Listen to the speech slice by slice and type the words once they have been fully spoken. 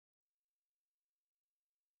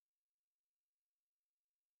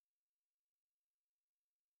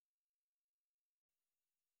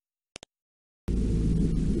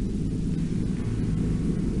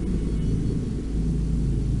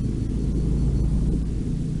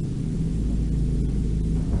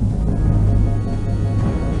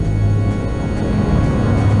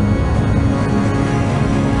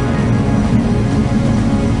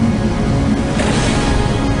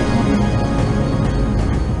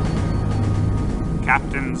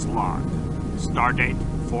Captain's log. Stardate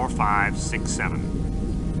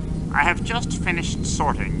 4567. I have just finished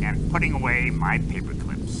sorting and putting away my paper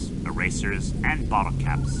clips, erasers, and bottle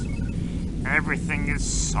caps. Everything is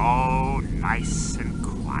so nice and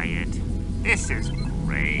quiet. This is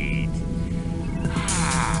great.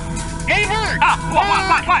 Hey, Bert!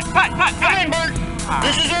 What? Come in, Bert!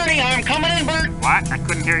 This is Ernie. I'm coming in, Bert. What? I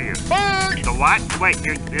couldn't hear you. Bert! The what? Wait,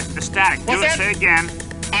 it's the static. What's Do it, that? say again.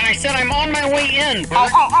 I said I'm on my way in, Bert.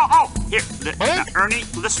 Oh. Here, Bert? Ernie,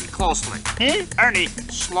 listen closely. Hmm? Ernie,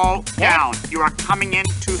 slow down. You are coming in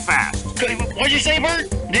too fast. What'd you say, Bert?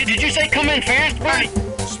 Did you say come in fast, Bert? Ernie,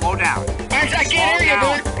 slow down. I can't hear you,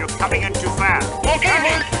 Bert. You're coming in too fast. Okay, Ernie,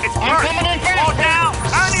 Bert. it's I'm Bert. coming in fast, Slow Bert. down.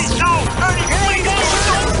 Ernie, no. Ernie, Here we please. go.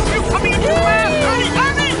 No. You're coming in too fast.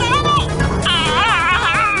 Ernie, no.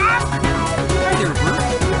 Hi there, Bert.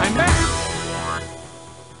 I'm back.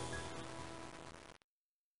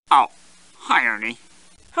 Oh, hi, Ernie.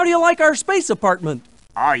 How do you like our space apartment?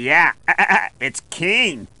 Oh, yeah. It's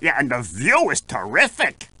keen. Yeah, and the view is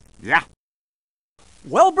terrific. Yeah.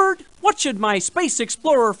 Well, Bert, what should my space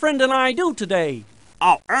explorer friend and I do today?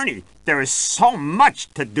 Oh, Ernie, there is so much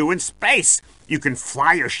to do in space. You can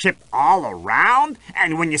fly your ship all around,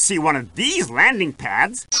 and when you see one of these landing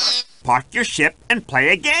pads, park your ship and play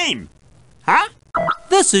a game. Huh?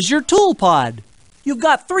 This is your tool pod. You've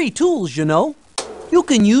got 3 tools, you know. You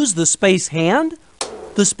can use the space hand,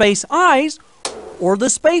 the space eyes, or the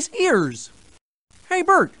space ears. Hey,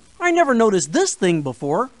 Bert, I never noticed this thing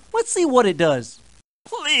before. Let's see what it does.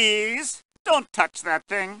 Please, don't touch that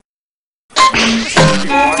thing.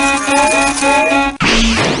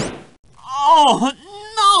 Oh,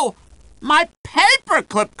 no! My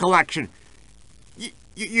paperclip collection!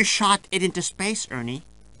 You shot it into space, Ernie.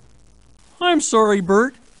 I'm sorry,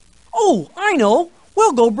 Bert. Oh, I know.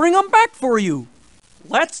 We'll go bring 'em back for you.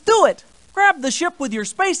 Let's do it. Grab the ship with your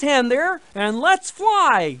space hand there, and let's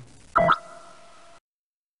fly.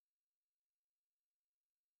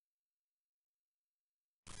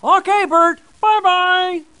 Okay, Bert.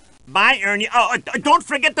 Bye-bye. Bye, Ernie. Oh, don't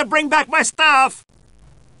forget to bring back my stuff.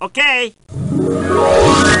 Okay.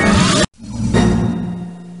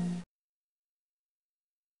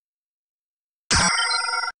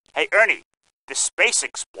 Hey, Ernie, the Space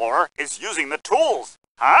Explorer is using the tools,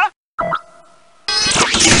 huh?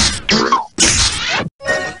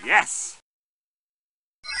 Yes.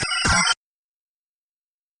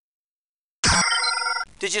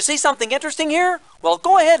 Did you see something interesting here? Well,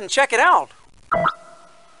 go ahead and check it out.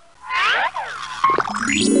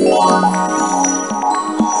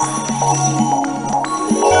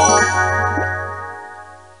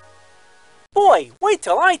 Boy, wait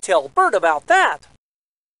till I tell Bert about that.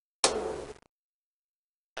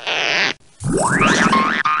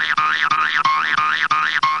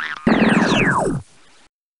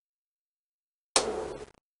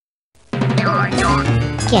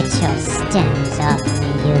 Get your stems off me,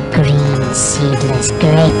 you green seedless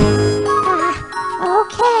grape.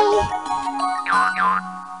 Okay.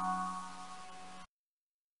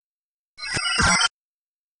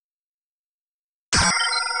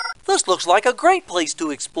 This looks like a great place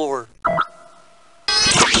to explore.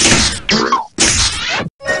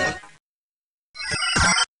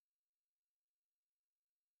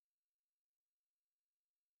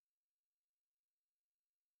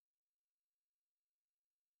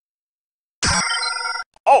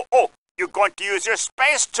 Oh, you're going to use your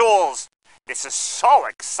space tools. This is so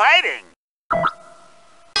exciting.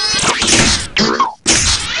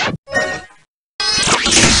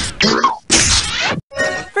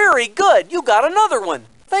 Very good. You got another one.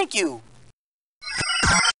 Thank you.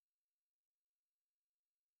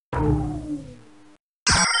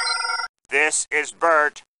 This is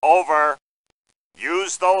Bert. Over.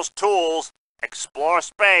 Use those tools. Explore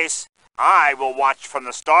space. I will watch from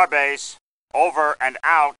the starbase. Over and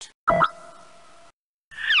out.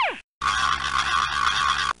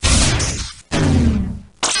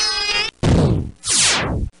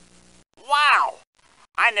 Wow!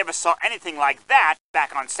 I never saw anything like that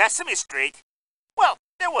back on Sesame Street. Well,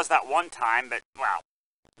 there was that one time, but, well,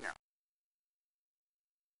 no.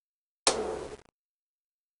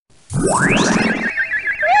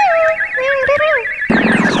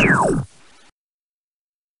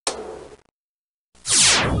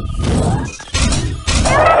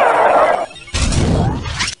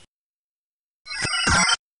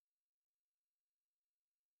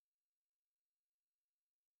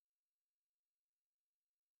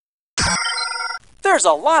 There's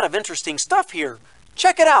a lot of interesting stuff here.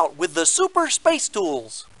 Check it out with the Super Space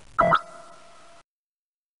Tools.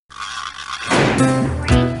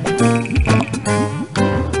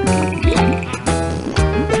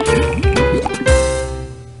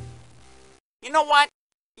 know what?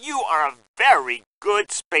 You are a very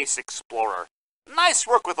good space explorer. Nice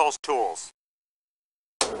work with those tools.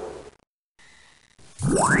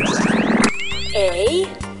 A,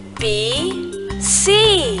 B,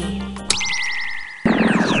 C.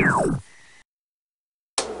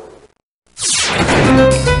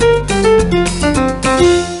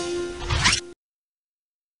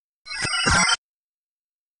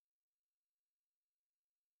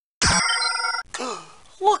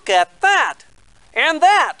 Look at that! And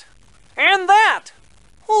that! And that!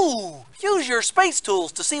 Ooh, use your space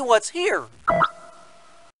tools to see what's here.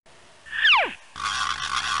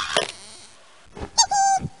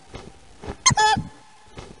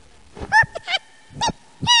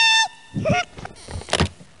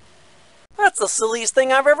 That's the silliest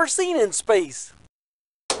thing I've ever seen in space.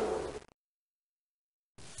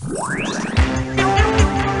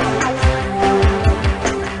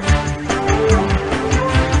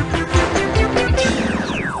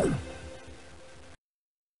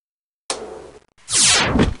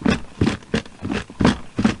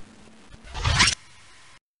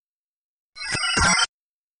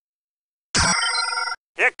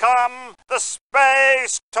 Here come the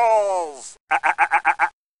space tools.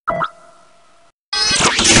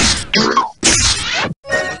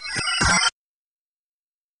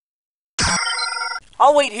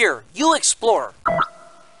 I'll wait here. You explore.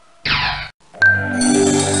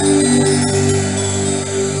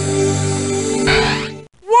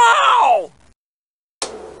 Wow!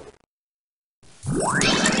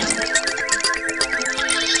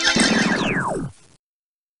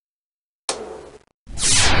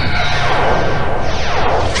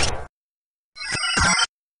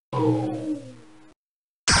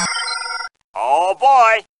 Oh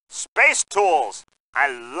boy, space tools. I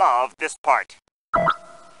love this part.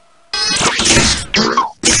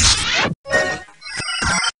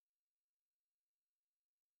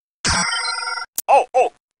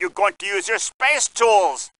 Oh, you're going to use your space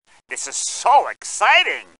tools. This is so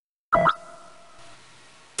exciting.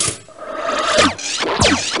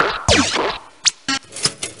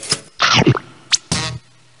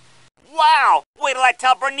 Wow, wait till I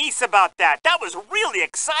tell Bernice about that. That was really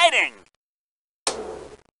exciting.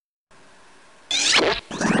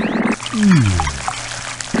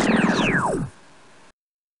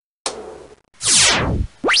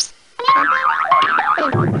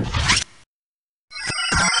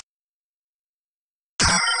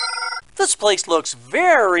 This place looks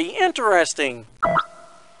very interesting.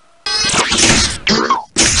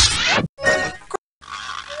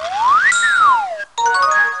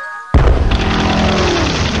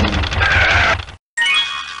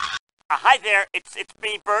 Hi there, it's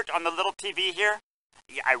me, Bert, on the little TV here.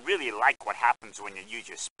 Yeah, I really like what happens when you use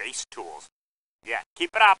your space tools. Yeah,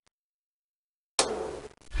 keep it up.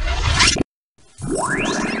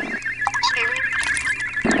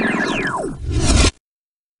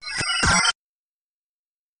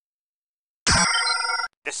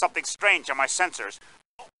 There's something strange on my sensors.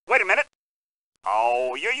 Wait a minute.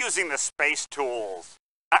 Oh, you're using the space tools.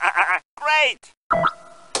 Great!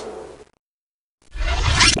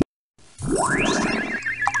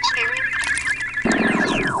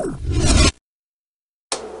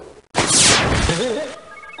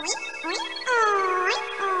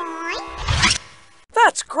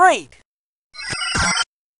 That's great!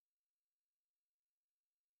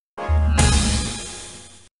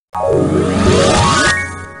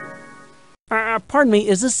 Pardon me,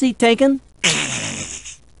 is this seat taken?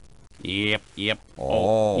 Yep.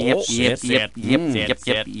 Oh, Yep.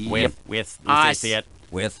 With Us.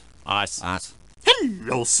 With Us.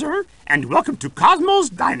 Hello, sir, and welcome to Cosmo's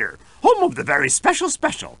Diner, home of the very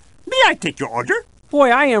special. May I take your order? Boy,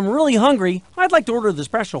 I am really hungry. I'd like to order the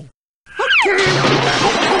special. Okay,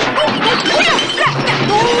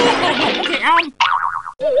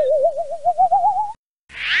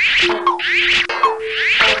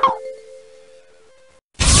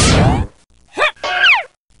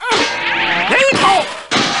 there you go!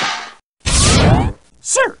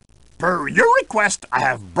 Sir, per your request, I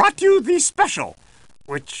have brought you the special,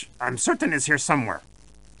 which I'm certain is here somewhere.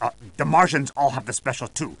 The Martians all have the special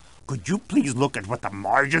too. Could you please look at what the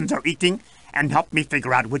Martians are eating and help me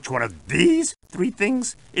figure out which one of these three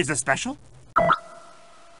things is the special?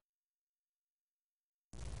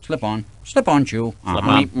 slip on, Chew.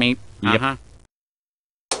 Meep. Yep.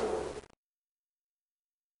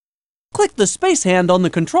 Click the space hand on the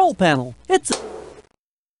control panel.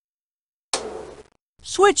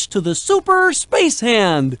 Switch to the Super Space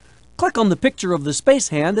Hand. Click on the picture of the space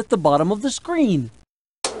hand at the bottom of the screen.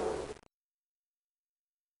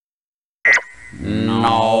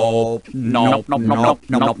 Nope. Nope. Nope. Nope. Nope.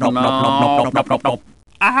 Nope. Nope. Nope.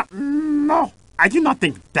 No, I do not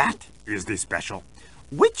think that is the special.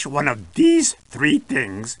 Which one of these three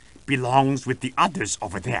things belongs with the others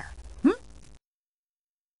over there?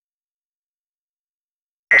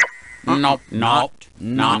 Nope. Nope.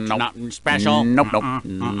 Not special. Nope. Nope.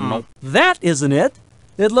 Nope. That isn't it.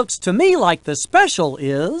 It looks to me like the special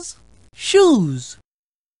is shoes.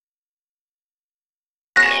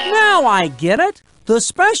 Now I get it. The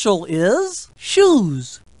special is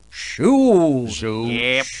shoes. Shoes.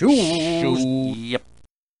 Yep. Shoes. Yep.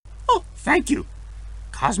 Oh, thank you.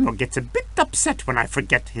 Cosmo gets a bit upset when I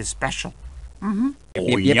forget his special.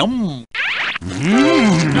 Oh, yum.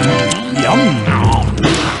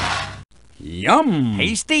 Yum.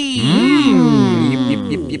 Tasty.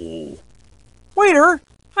 Waiter,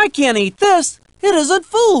 I can't eat this. It isn't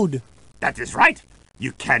food. That is right.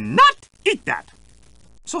 You cannot eat that.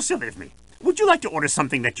 So silly of me. Would you like to order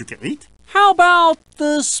something that you can eat? How about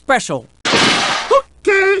the special?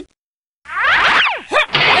 Okay.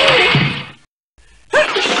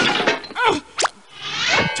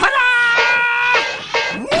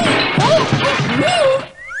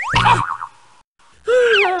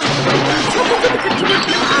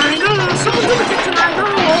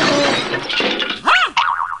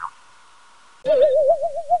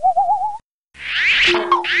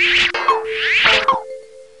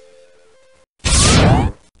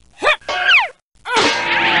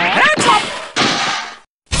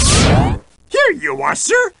 Here you are,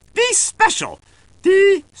 sir. The special.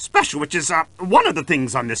 The special, which is one of the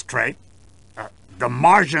things on this tray. The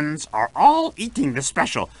Martians are all eating the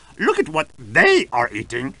special. Look at what they are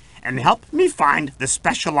eating and help me find the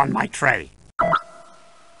special on my tray.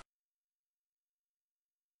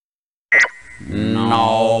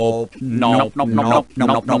 Nope. Nope. Nope. Nope. Nope.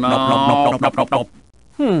 Nope. Nope. Nope.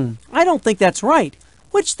 Nope. I don't think that's right.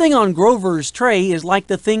 Which thing on Grover's tray is like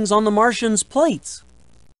the things on the Martians' plates?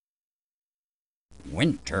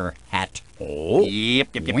 Winter hat. Oh.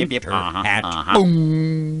 Yep. Winter hat.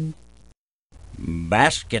 Boom.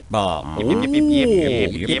 Basketball.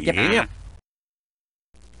 Yep.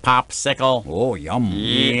 Popsicle. Oh, yum.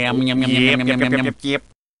 Yep.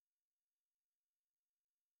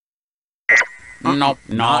 Nope.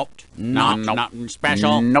 Nope. Not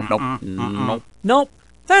special. Nope. Nope. Nope. Nope,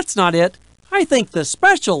 that's not it. I think the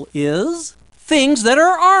special is things that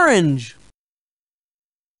are orange.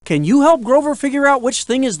 Can you help Grover figure out which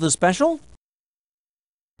thing is the special?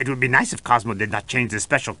 It would be nice if Cosmo did not change the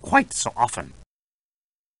special quite so often.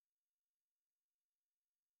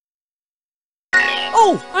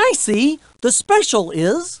 Oh, I see. The special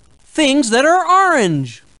is things that are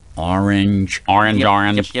orange. Orange. Orange.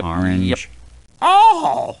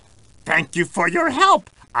 Oh, thank you for your help.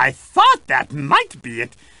 I thought that might be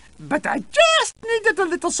it, but I just needed a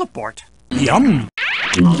little support. Yum.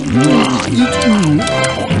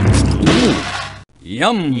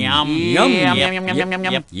 Yum.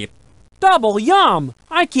 Yep. Double yum!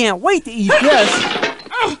 I can't wait to eat this.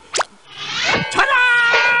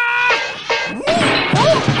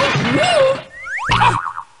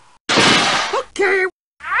 Okay.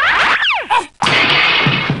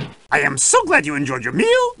 I am so glad you enjoyed your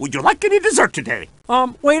meal. Would you like any dessert today?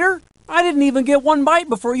 Waiter, I didn't even get one bite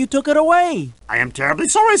before you took it away. I am terribly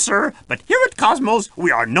sorry, sir, but here at Cosmos,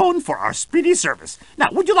 we are known for our speedy service. Now,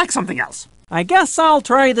 would you like something else? I guess I'll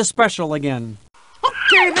try the special again.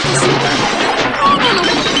 Okay, let us see.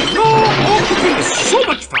 No, cooking is so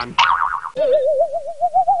much fun.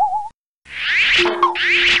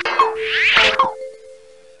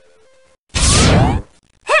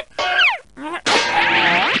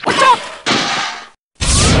 What's up?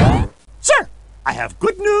 Sir, I have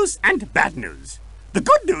good news and bad news. The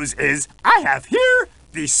good news is I have here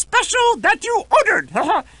the special that you ordered.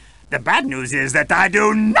 The bad news is that I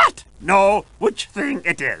do not know which thing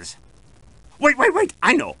it is. Wait,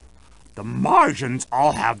 I know. The Martians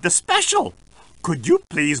all have the special. Could you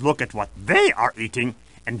please look at what they are eating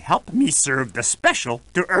and help me serve the special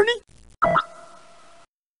to Ernie?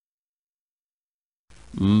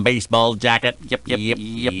 Baseball jacket. Yep.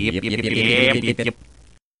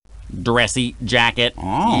 Dressy jacket.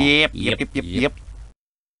 Oh. Yep.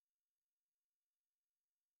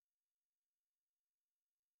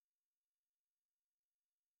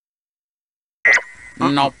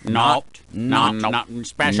 Nope. Not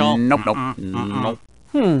special. Nope.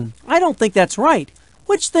 I don't think that's right.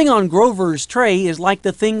 Which thing on Grover's tray is like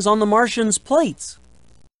the things on the Martians' plates?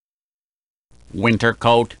 Winter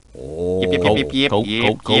coat. Oh.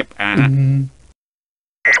 Yep.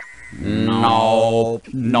 Nope.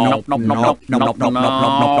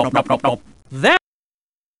 That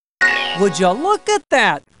Would you look at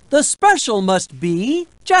that? The special must be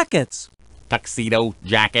jackets. Tuxedo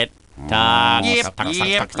jacket. Tux. Yep, Tux,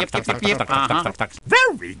 yep, tux, yep, tux, yep, tux, yep, tux, tux, tux, tux, tux.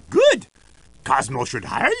 Very good. Cosmo should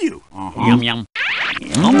hire you. Yum, yum.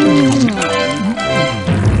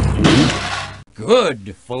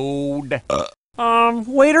 Good. Food.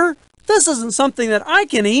 Waiter, this isn't something that I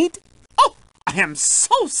can eat. Oh, I am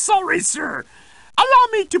so sorry, sir. Allow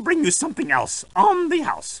me to bring you something else on the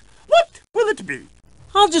house. What will it be?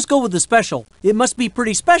 I'll just go with the special. It must be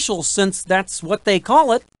pretty special since that's what they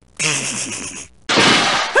call it.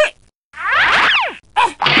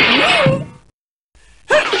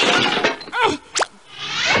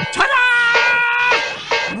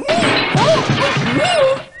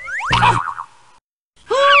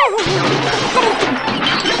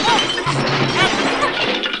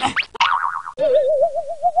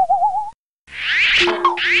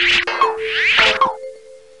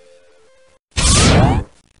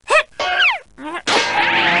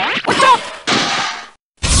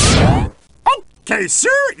 Okay, sir,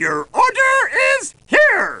 your order is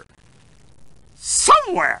here.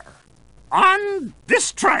 Somewhere on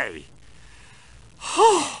this tray.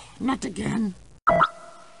 Oh, not again.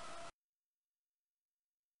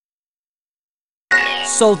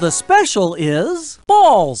 So the special is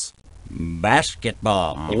balls.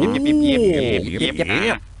 Basketball.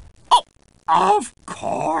 Of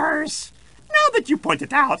course. Now that you point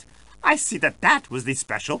it out, I see that was the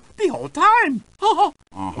special the whole time.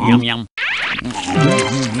 Yum, yum.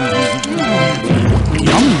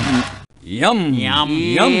 Yum. Yum, Yum.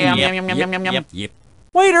 yum, Yep, yum, yum, yum, yum. Yep.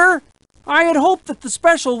 Waiter, I had hoped that the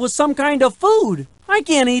special was some kind of food. I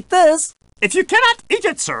can't eat this. If you cannot eat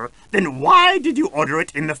it, sir, then why did you order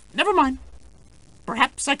it in the... Never mind.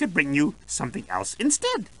 Perhaps I could bring you something else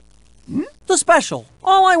instead. The special.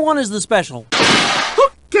 All I want is the special.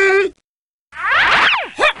 Okay.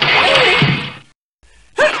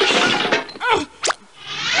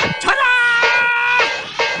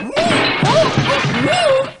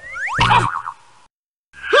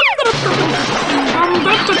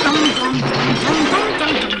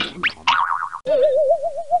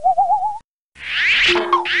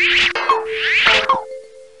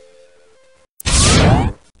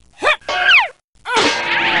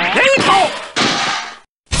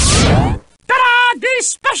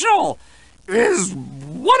 Special is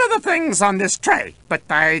one of the things on this tray, but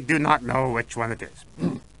I do not know which one it is.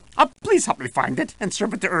 Please help me find it and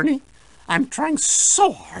serve it to Ernie. I'm trying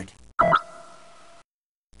so hard.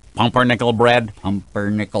 Pumpernickel bread.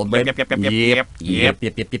 Pumpernickel bread. Yep, yep,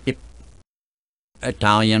 yep, yep, yep, Yep.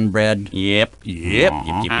 Italian bread. Yep. Yep.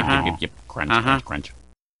 Yep. Yep. Yep. Crunch. Crunch. Crunch.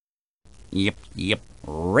 Yep. Yep.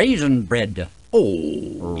 Raisin bread.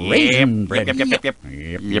 Oh, raisin bread. Yep. Yep.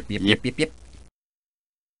 Yep. Yep. Yep.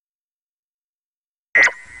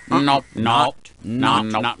 Nope. Nope.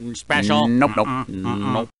 Not special. Nope.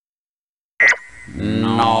 Nope.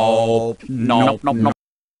 Nope. Nope.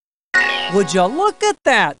 Would you look at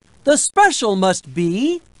that? The special must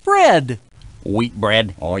be bread. Wheat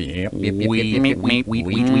bread. Oh, yeah. Wheat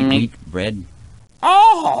bread.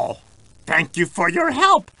 Oh, thank you for your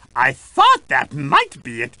help. I thought that might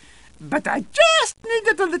be it, but I just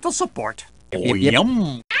needed a little support. Oh,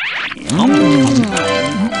 yum.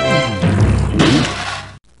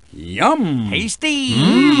 Yum. Tasty.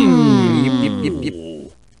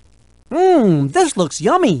 This looks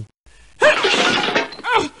yummy.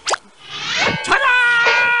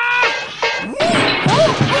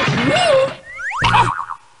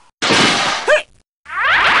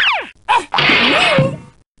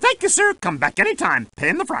 Thank you, sir. Come back anytime. Pay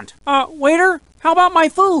in the front. Waiter, how about my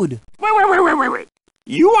food? Wait.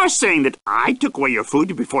 You are saying that I took away your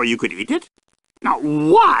food before you could eat it? Now,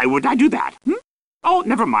 why would I do that? Oh,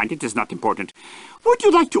 never mind. It is not important. Would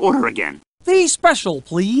you like to order again? The special,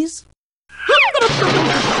 please.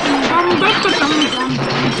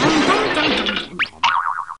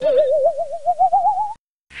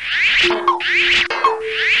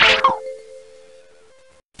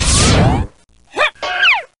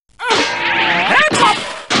 Hands up!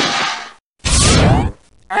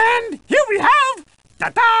 And here we have,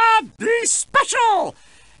 the special!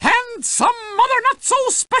 And some other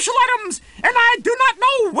not-so-special items, and I do not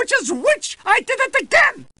know which is which. I did it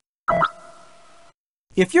again!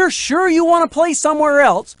 If you're sure you want to play somewhere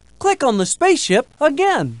else, click on the spaceship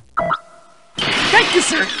again. Thank you,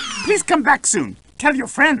 sir. Please come back soon. Tell your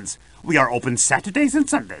friends. We are open Saturdays and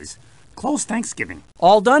Sundays. Close Thanksgiving.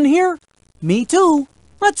 All done here? Me too.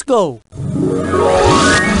 Let's go.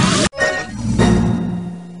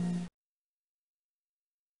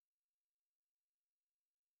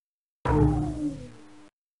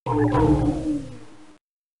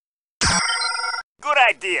 Good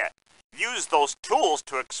idea. Use those tools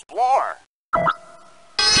to explore.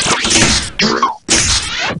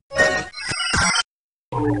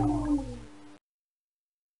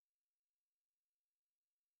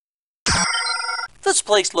 This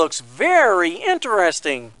place looks very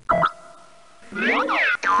interesting.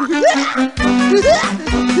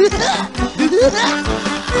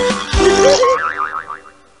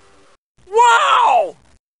 Wow!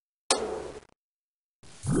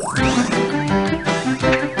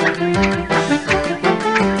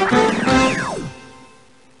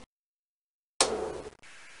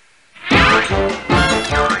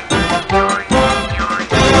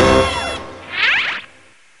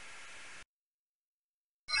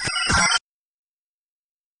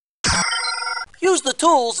 Use the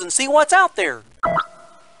tools and see what's out there.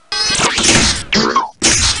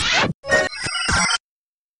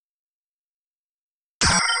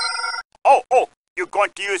 Oh, you're going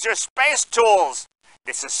to use your space tools.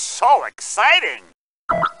 This is so exciting.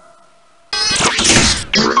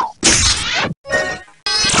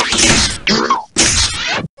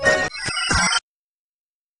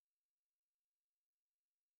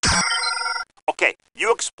 Okay,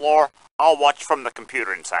 you explore. I'll watch from the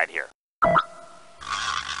computer inside here.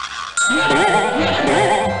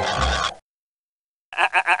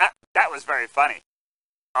 That was very funny.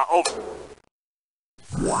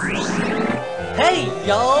 Hey,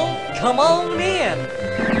 y'all, come on in.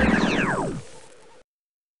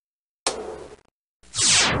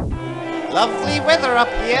 Lovely weather up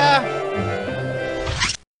here.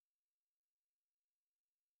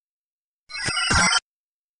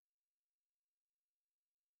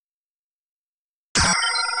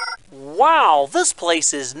 Wow, this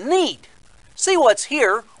place is neat. See what's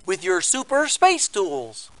here with your super space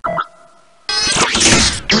tools.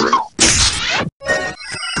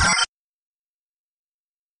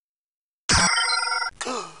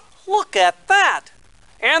 Look at that!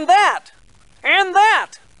 And that! And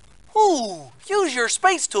that! Ooh, use your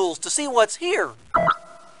space tools to see what's here.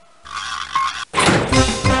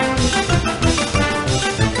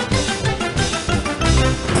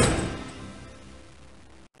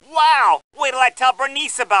 Wow! Wait till I tell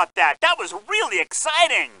Bernice about that. That was really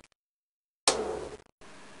exciting.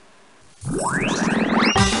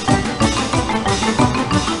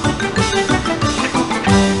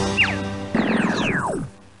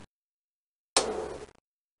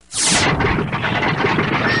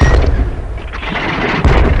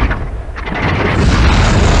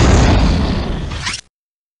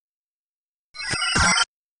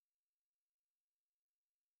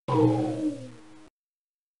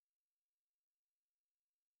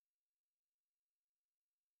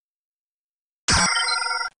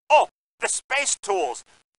 Oh, the space tools.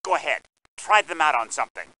 Go ahead. Try them out on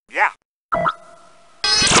something. Yeah.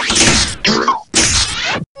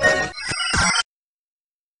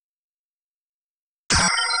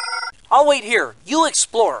 I'll wait here. You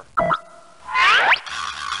explore.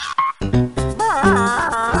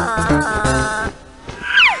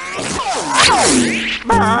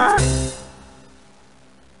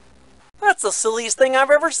 That's the silliest thing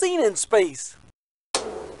I've ever seen in space.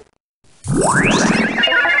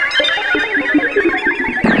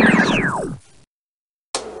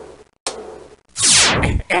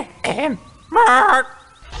 Mark!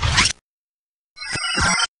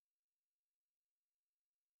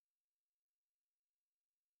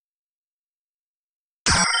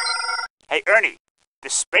 Hey, Ernie, the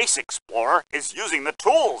space explorer is using the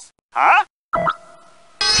tools, huh?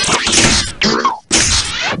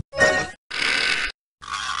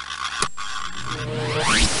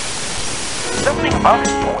 Something about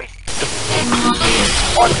voice.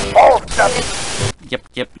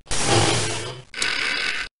 Yep.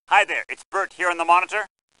 Hi there, it's Bert here on the monitor.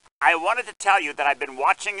 I wanted to tell you that I've been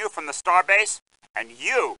watching you from the starbase, and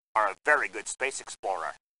you are a very good space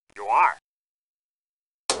explorer. You are.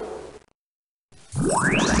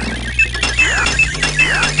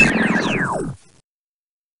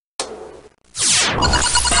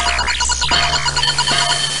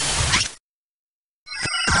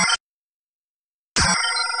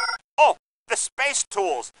 Oh, the space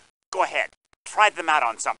tools. Go ahead. Try them out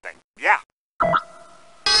on something. Yeah.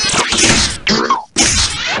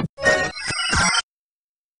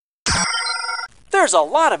 There's a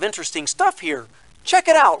lot of interesting stuff here. Check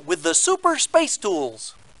it out with the super space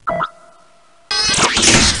tools.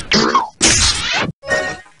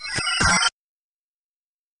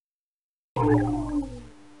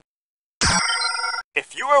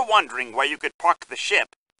 If you were wondering where you could park the ship,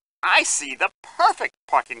 I see the perfect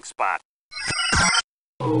parking spot.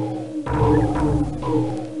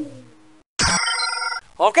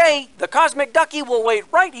 Okay, the Cosmic Ducky will wait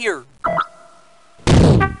right here.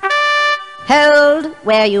 Hold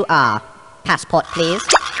where you are. Passport, please.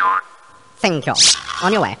 Thank you.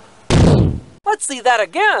 On your way. Let's see that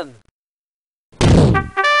again.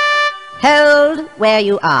 Hold where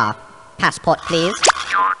you are. Passport, please.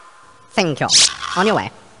 Thank you. On your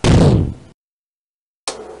way.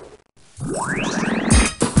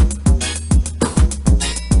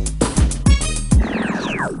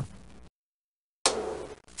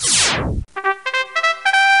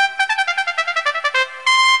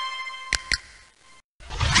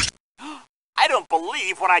 I don't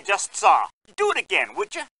believe what I just saw. Do it again,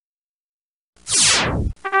 would you?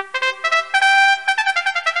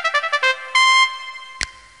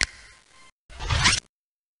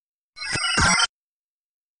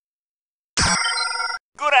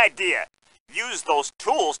 Good idea. Use those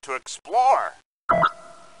tools to explore.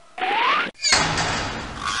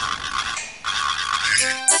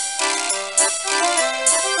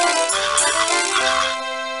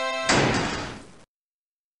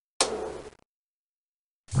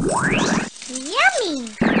 Yummy!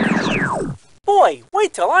 Boy,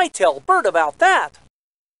 wait till I tell Bert about that.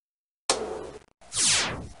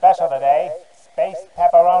 Special today, space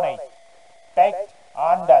pepperoni, baked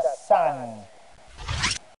on the sun.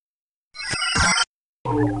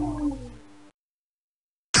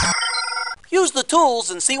 Use the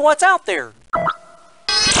tools and see what's out there.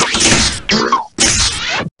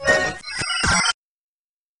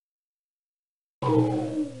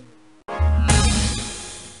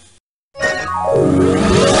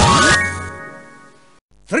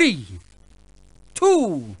 Three,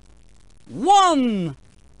 two, one.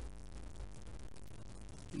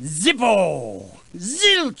 Zippo!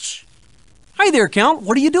 Zilch! Hi there, Count.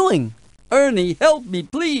 What are you doing? Ernie, help me,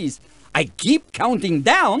 please. I keep counting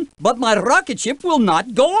down, but my rocket ship will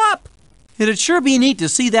not go up. It'd sure be neat to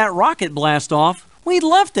see that rocket blast off. We'd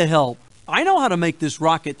love to help. I know how to make this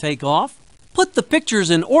rocket take off. Put the pictures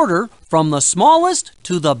in order from the smallest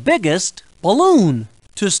to the biggest balloon.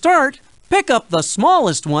 To start, pick up the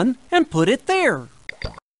smallest one and put it there.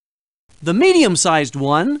 The medium-sized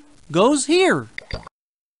one goes here.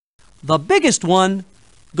 The biggest one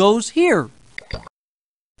goes here.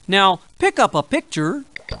 Now, pick up a picture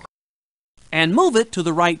and move it to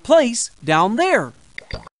the right place down there.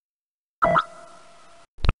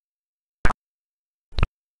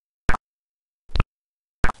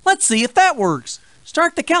 Let's see if that works.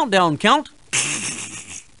 Start the countdown, Count.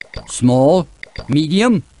 Small,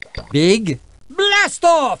 medium, big, blast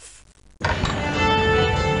off!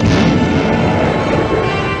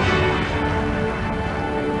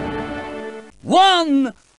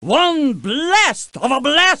 One blast of a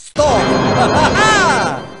blast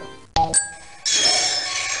off!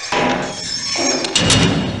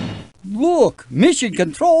 Look, Mission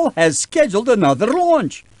Control has scheduled another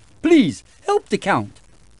launch. Please, help the Count.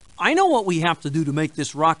 I know what we have to do to make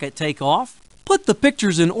this rocket take off. Put the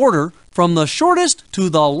pictures in order from the shortest to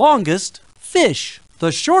the longest fish.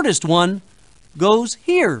 The shortest one goes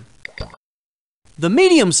here. The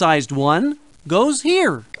medium-sized one goes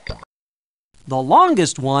here. The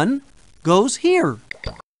longest one goes here.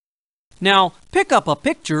 Now pick up a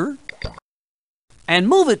picture and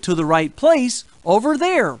move it to the right place over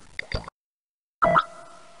there.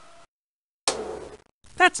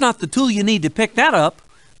 That's not the tool you need to pick that up.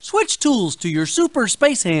 Switch tools to your super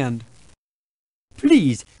space hand.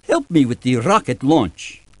 Please, help me with the rocket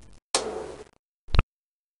launch.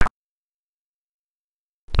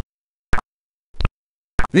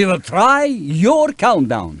 We will try your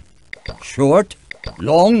countdown. Short,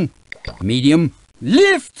 long, medium,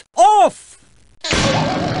 lift off!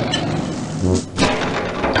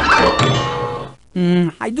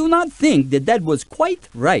 I do not think that was quite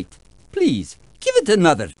right. Please, give it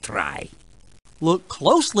another try. Look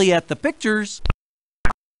closely at the pictures.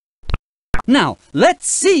 Now, let's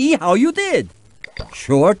see how you did.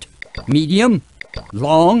 Short, medium,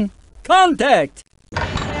 long, contact.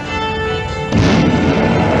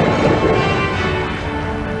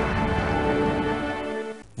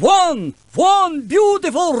 One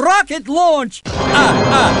beautiful rocket launch.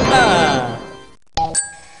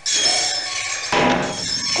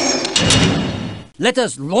 Let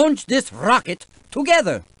us launch this rocket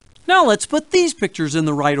together. Now let's put these pictures in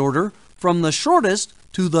the right order from the shortest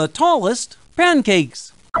to the tallest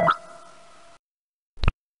pancakes.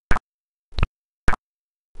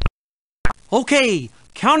 Okay,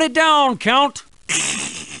 count it down, Count.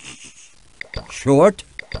 Short,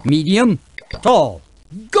 medium, tall.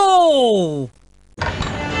 Go!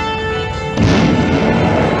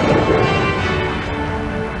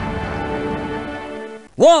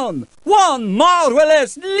 One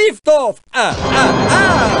marvelous liftoff.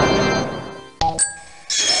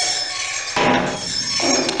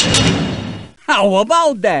 How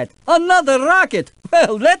about that? Another rocket.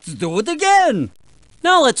 Well, let's do it again.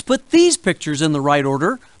 Now let's put these pictures in the right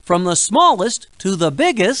order, from the smallest to the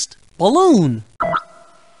biggest balloon.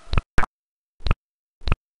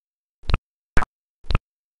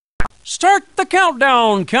 Start the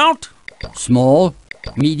countdown, Count. Small,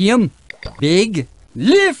 medium, big,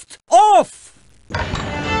 lift off!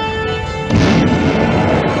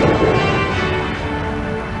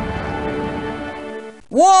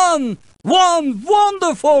 One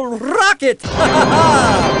wonderful rocket!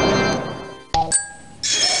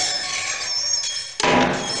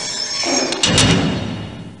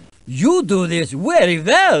 You do this very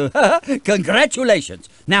well. Congratulations.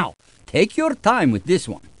 Now, take your time with this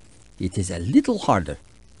one. It is a little harder.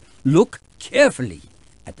 Look carefully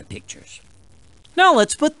at the pictures. Now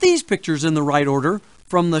let's put these pictures in the right order,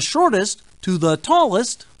 from the shortest to the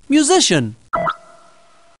tallest musician.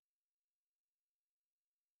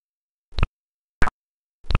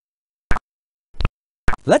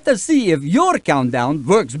 Let us see if your countdown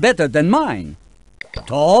works better than mine.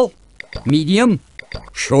 Tall, medium,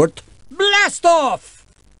 short, blast off!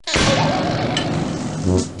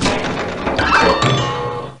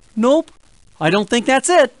 Nope, I don't think that's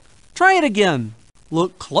it. Try it again.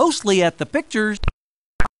 Look closely at the pictures.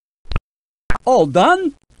 All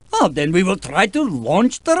done? Oh, then we will try to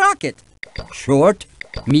launch the rocket. Short,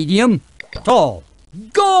 medium, tall.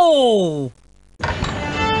 Go!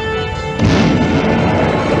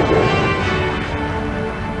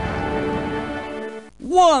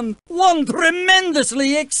 One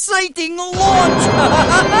tremendously exciting launch!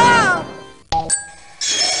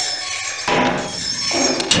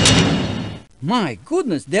 My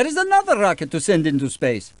goodness, there is another rocket to send into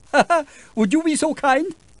space. Would you be so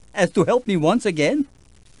kind as to help me once again?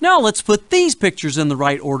 Now let's put these pictures in the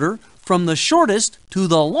right order, from the shortest to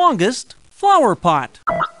the longest flower pot.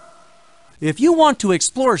 If you want to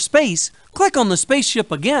explore space, click on the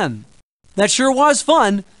spaceship again. That sure was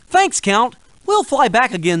fun. Thanks, Count. We'll fly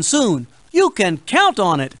back again soon. You can count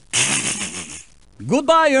on it.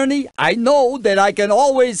 Goodbye, Ernie. I know that I can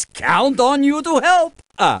always count on you to help.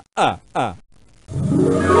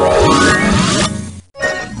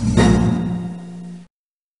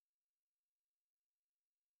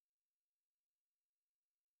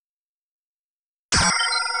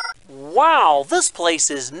 Wow, this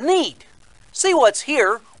place is neat. See what's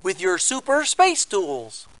here with your super space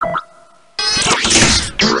tools.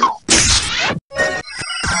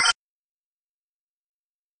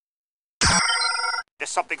 There's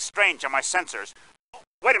something strange on my sensors.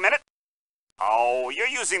 Wait a minute. Oh, you're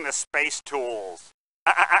using the space tools.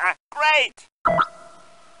 Great!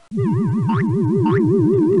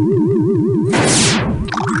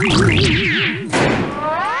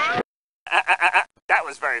 That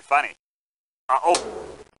was very funny. Uh-oh.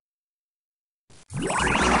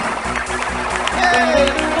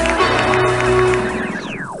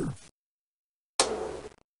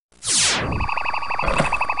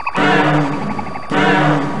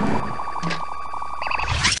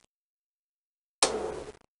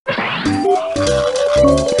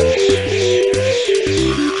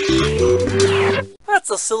 That's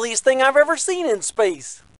the silliest thing I've ever seen in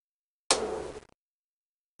space.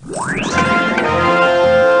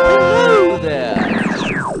 Hello there.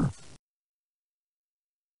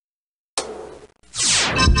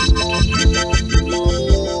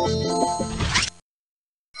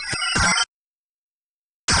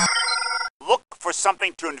 Look for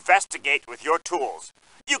something to investigate with your tools.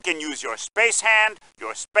 You can use your space hand,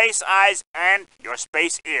 your space eyes, and your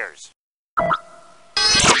space ears.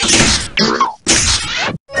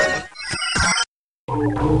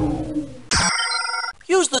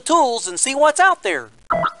 Use the tools and see what's out there.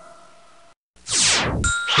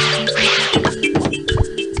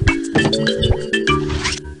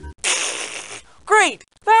 Great!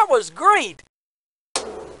 That was great!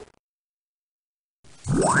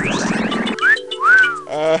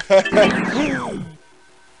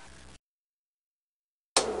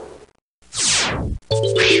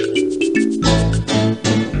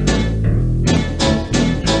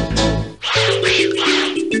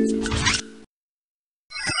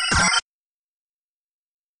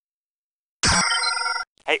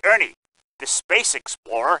 Hey, Ernie, the Space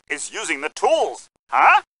Explorer is using the tools,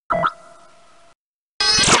 huh?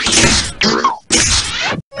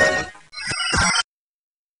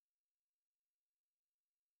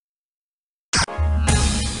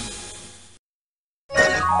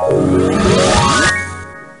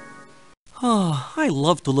 Oh, I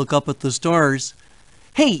love to look up at the stars.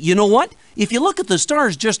 Hey, you know what? If you look at the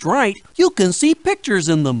stars just right, you can see pictures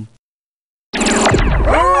in them.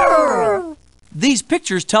 These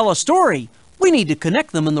pictures tell a story. We need to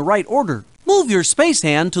connect them in the right order. Move your space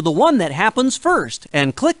hand to the one that happens first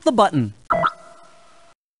and click the button.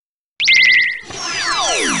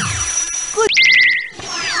 Good.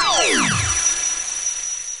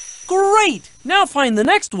 Great! Now find the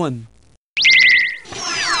next one.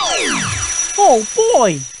 Oh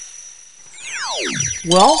boy!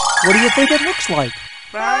 Well, what do you think it looks like?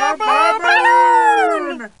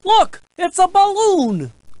 Balloon! Look! It's a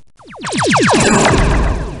balloon!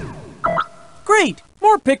 Great!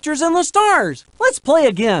 More pictures in the stars! Let's play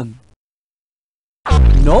again!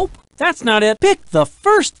 Nope, that's not it. Pick the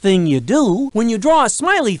first thing you do when you draw a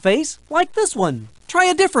smiley face like this one. Try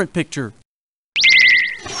a different picture.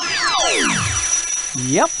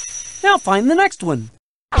 Yep. Now find the next one.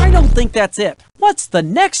 I don't think that's it. What's the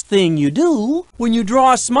next thing you do when you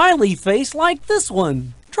draw a smiley face like this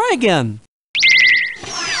one? Try again.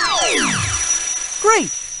 Great!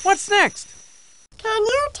 What's next? Can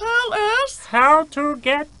you tell us How to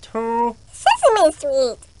get to Sesame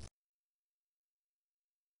Street?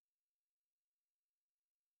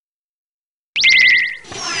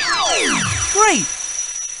 Great!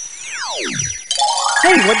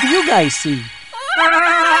 Hey, what do you guys see?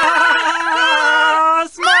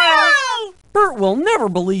 smile? Bert will never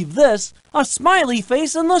believe this. A smiley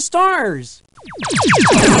face in the stars.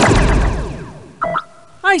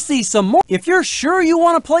 I see some more. If you're sure you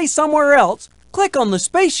want to play somewhere else, click on the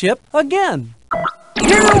spaceship again.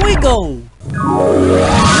 Here we go.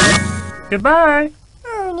 Goodbye.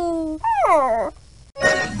 Ernie.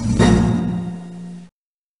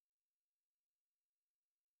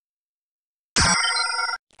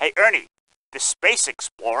 Hey, Ernie, the Space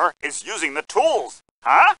Explorer is using the tools,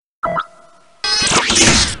 huh?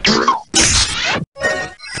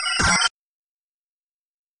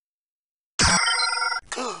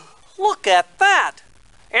 Look at that!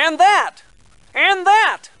 And that! And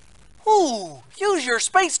that! Ooh, use your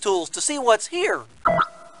space tools to see what's here.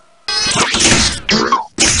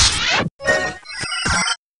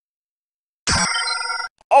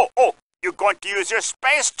 Oh, you're going to use your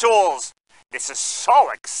space tools! This is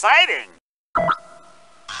so exciting!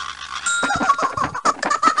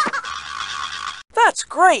 That's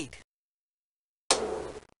great!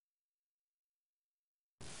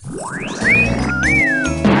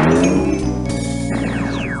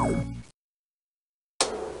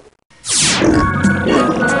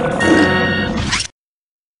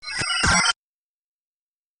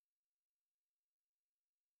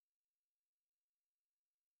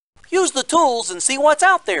 Use the tools and see what's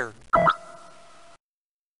out there.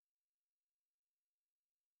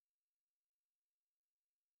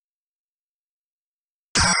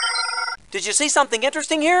 Did you see something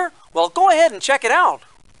interesting here? Well, go ahead and check it out.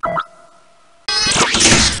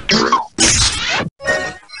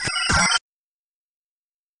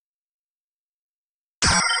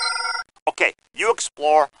 Okay, you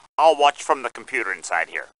explore. I'll watch from the computer inside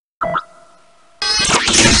here.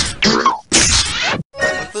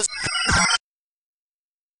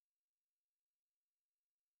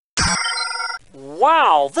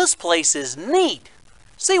 Wow, this place is neat.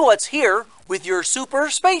 See what's here with your super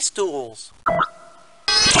space tools.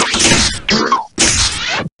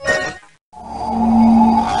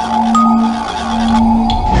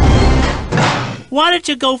 Why don't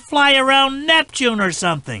you go fly around Neptune or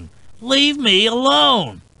something? Leave me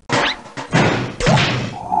alone.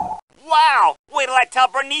 Wow! Wait till I tell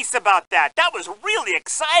Bernice about that. That was really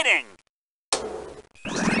exciting.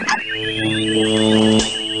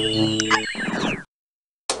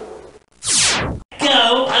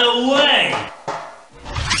 Go away!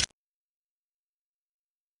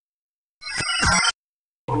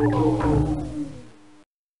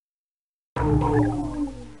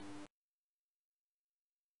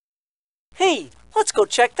 Hey, let's go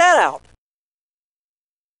check that out.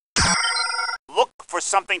 Look for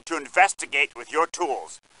something to investigate with your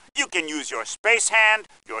tools. You can use your space hand,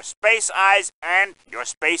 your space eyes, and your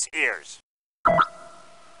space ears.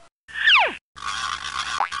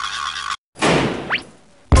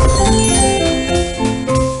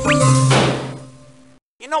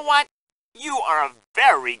 You know what? You are a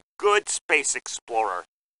very good space explorer.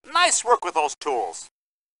 Nice work with those tools.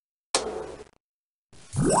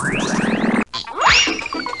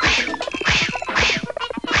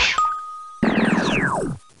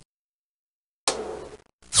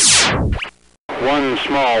 One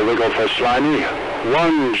small wiggle for Slimy,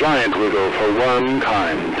 one giant wiggle for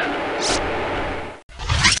womankind.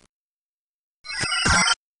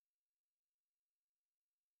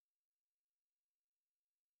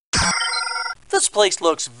 place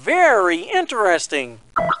looks very interesting.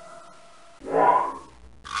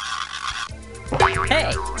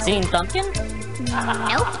 Hey, seen Pumpkin?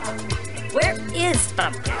 Nope. Where is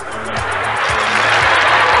Pumpkin?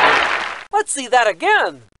 Let's see that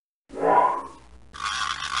again.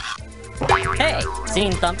 Hey,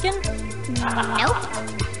 seen Pumpkin? Nope.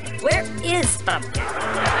 Where is Pumpkin?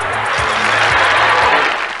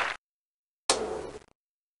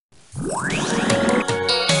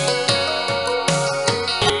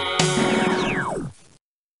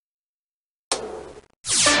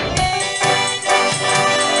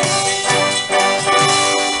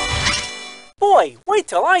 Boy, wait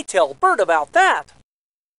till I tell Bert about that.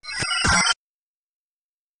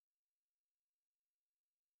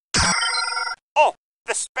 Oh,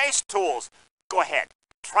 the space tools. Go ahead.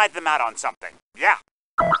 Try them out on something. Yeah.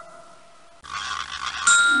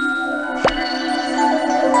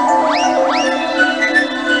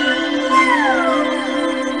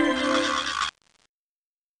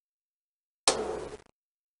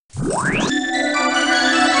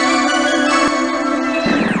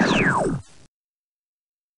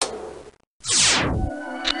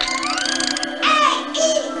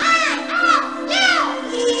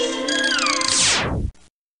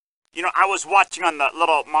 You know, I was watching on the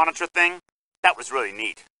little monitor thing. That was really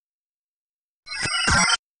neat.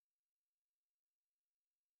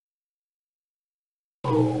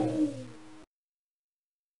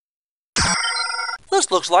 This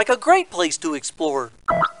looks like a great place to explore.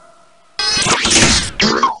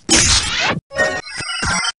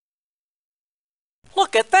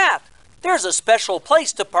 Look at that! There's a special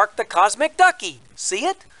place to park the Cosmic Ducky. See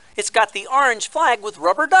it? It's got the orange flag with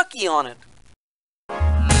rubber ducky on it.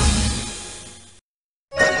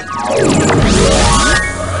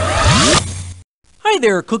 Hi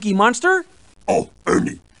there, Cookie Monster. Oh,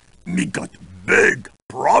 Ernie, me got big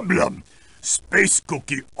problem. Space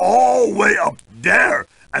Cookie all way up there,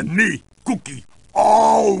 and me, Cookie,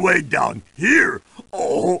 all way down here.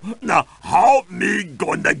 Oh, now how me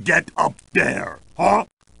gonna get up there, huh?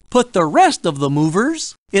 Put the rest of the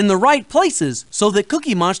movers in the right places so that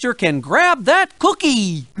Cookie Monster can grab that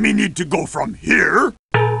cookie. Me need to go from here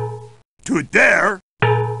to there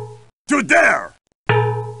to there.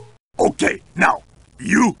 Okay, now,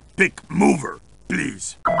 you pick mover,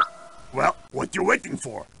 please. Well, what you waiting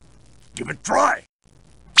for? Give it a try.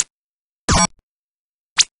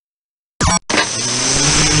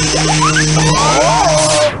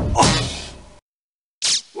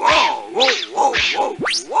 Whoa, whoa, whoa, whoa,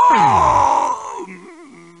 whoa!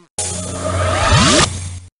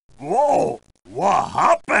 Whoa, what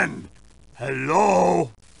happened?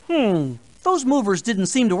 Hello? Those movers didn't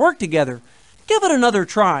seem to work together. Give it another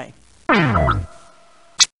try.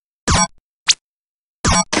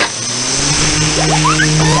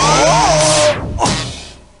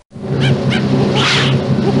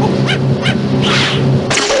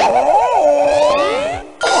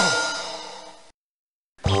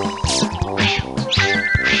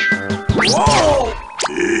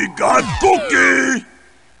 He got Cookie!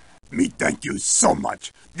 Me thank you so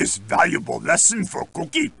much. This valuable lesson for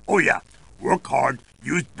Cookie. Oh yeah, work hard,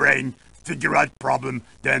 use brain, figure out problem,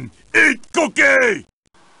 then eat Cookie!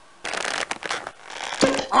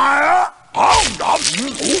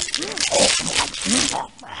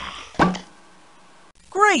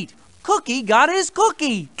 Great! Cookie got his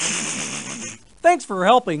cookie! Thanks for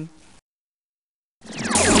helping.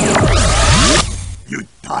 You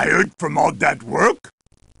tired from all that work?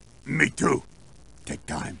 Me too. Take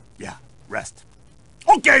time. Yeah, rest.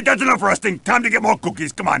 Okay, that's enough resting. Time to get more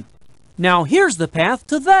cookies. Come on. Now here's the path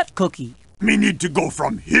to that cookie. Me need to go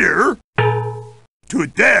from here to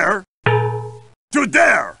there to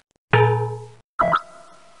there.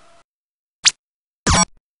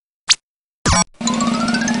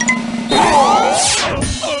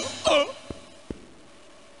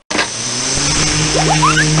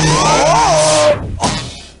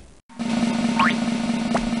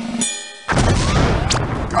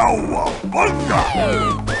 Cowabunga!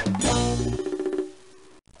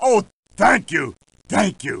 Oh, thank you,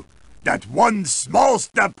 thank you. That one small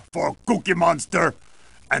step for Cookie Monster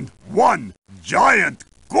and one giant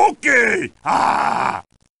cookie! Ah!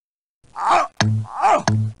 Hi!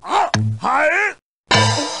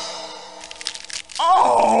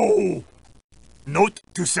 Oh! Note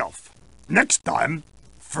to self. Next time,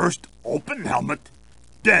 first open helmet,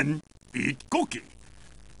 then eat cookie.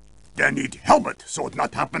 Then eat helmet so it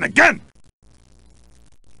not happen again.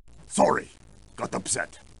 Sorry, got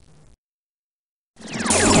upset.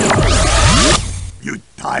 You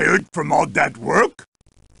tired from all that work?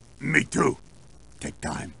 Me too. Take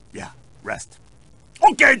time. Yeah, rest.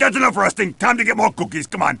 Okay, that's enough resting. Time to get more cookies.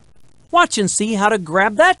 Come on. Watch and see how to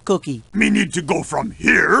grab that cookie. Me need to go from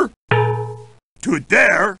here to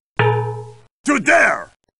there to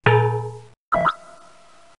there.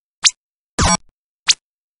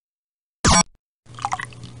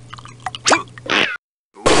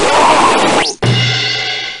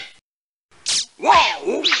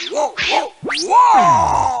 Whoa! Whoa! Whoa!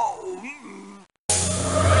 Whoa!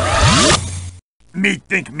 Me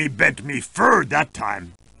think me bent me fur that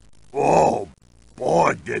time. Oh,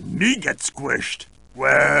 boy, did me get squished.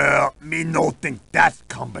 Well, me no think that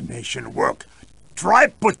combination work. Try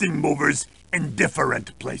putting movers in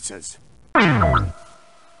different places.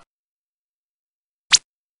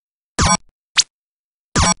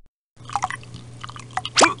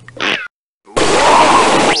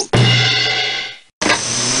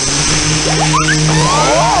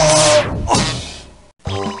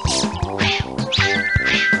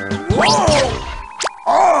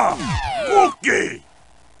 Cookie!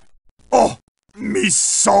 Oh, me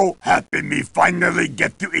so happy me finally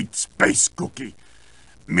get to eat space cookie.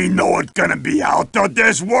 Me know it's gonna be out of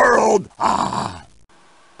this world. Ah.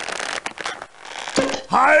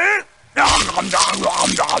 Hi.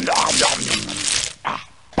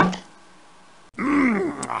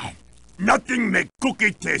 Nothing make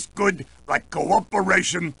cookie taste good like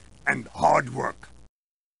cooperation and hard work.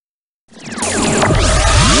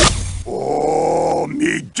 Oh,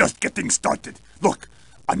 me just getting started. Look,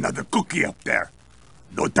 another cookie up there.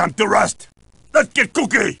 No time to rest. Let's get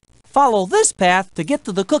cookie. Follow this path to get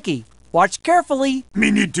to the cookie. Watch carefully. Me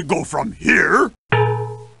need to go from here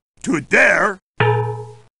to there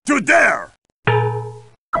to there.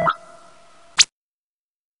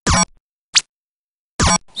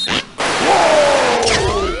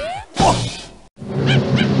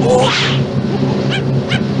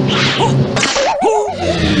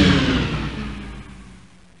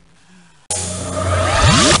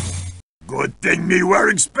 Good thing me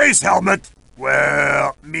wearing space helmet.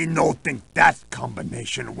 Well, me no think that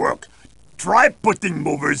combination work. Try putting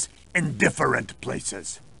movers in different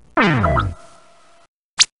places.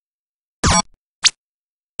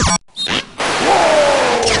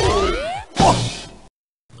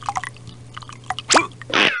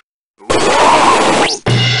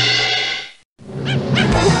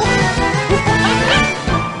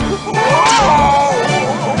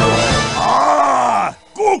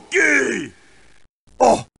 Cookie!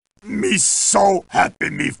 Oh, me so happy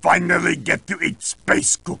me finally get to eat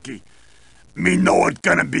space cookie. Me know it's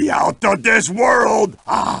gonna be out of this world.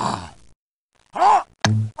 Ah. Ah.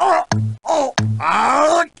 Ah. Oh.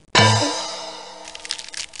 Ah.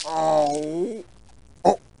 Oh.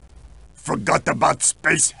 Oh. Forgot about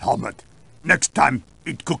space helmet. Next time,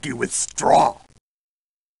 eat cookie with straw.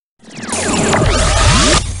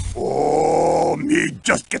 Oh, me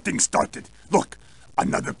just getting started. Look,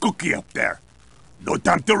 another cookie up there. No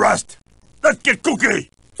time to rest. Let's get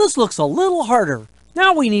cookie. This looks a little harder.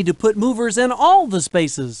 Now we need to put movers in all the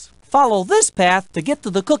spaces. Follow this path to get to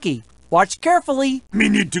the cookie. Watch carefully. Me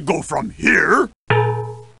need to go from here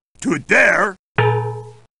to there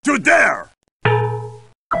to there.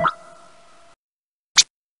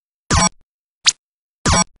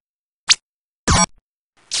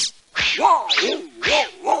 Whoa! Whoa!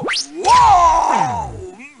 Whoa! Whoa!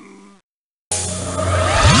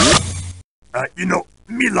 You know,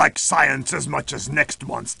 me like science as much as next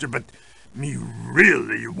monster, but me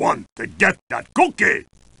really want to get that cookie.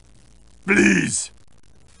 Please.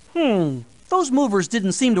 Those movers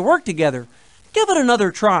didn't seem to work together. Give it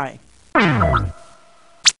another try.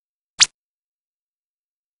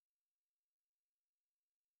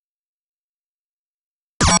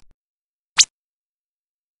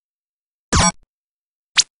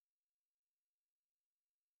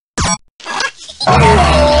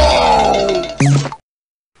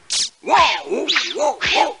 Whoa! Whoa!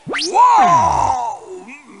 Whoa!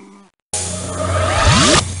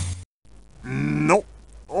 Nope.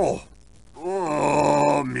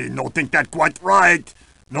 Oh, me no think that quite right.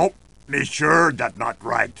 Nope, me sure that not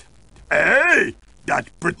right. Hey, that's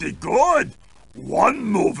pretty good. One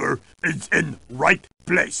mover is in right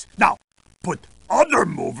place. Now, put other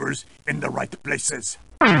movers in the right places.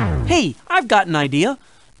 Hey, I've got an idea.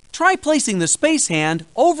 Try placing the space hand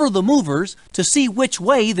over the movers to see which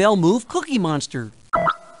way they'll move Cookie Monster.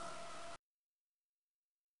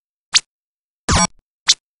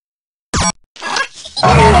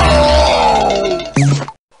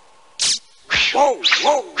 Whoa,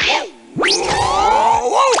 whoa, whoa, whoa,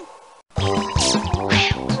 whoa!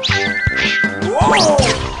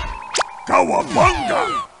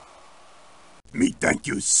 Cowabunga! Me thank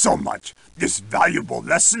you so much. This valuable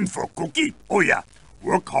lesson for Cookie. Oh yeah,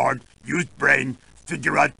 work hard, use brain,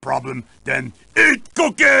 figure out problem, then eat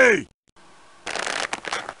cookie!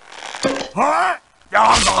 Huh?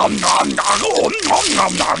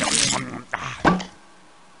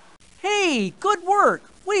 Hey, good work.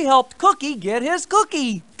 We helped Cookie get his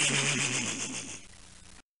cookie.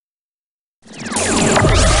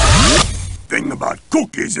 Thing about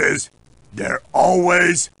cookies is, they're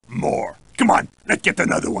always more. Come on, let's get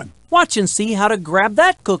another one. Watch and see how to grab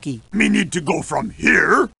that cookie. Me need to go from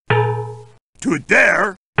here to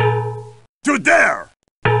there to there.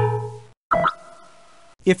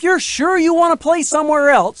 If you're sure you want to play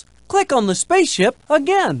somewhere else, click on the spaceship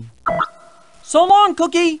again. So long,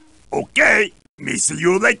 Cookie. Okay, me see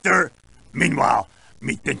you later. Meanwhile,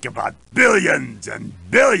 me think about billions and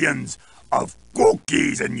billions of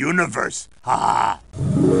cookies in universe. Ha ha.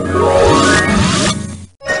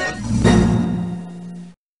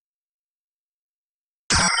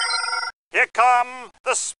 Here come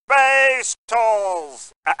the space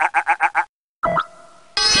tools.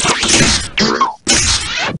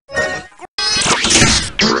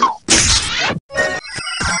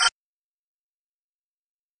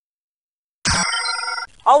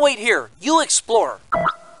 I'll wait here. You explore.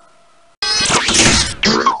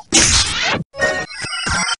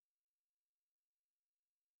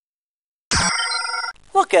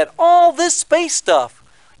 Look at all this space stuff.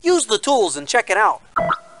 Use the tools and check it out.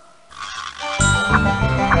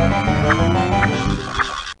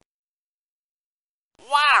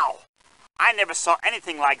 Wow! I never saw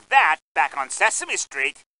anything like that back on Sesame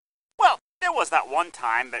Street. Well, there was that one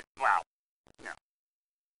time, but, well, no.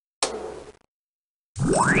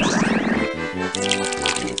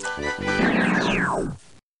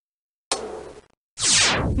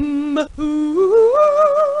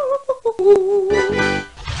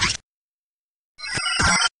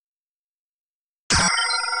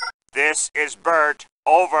 This is Bert.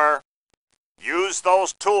 Over. Use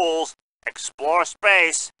those tools. Explore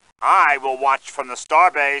space. I will watch from the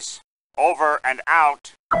starbase. Over and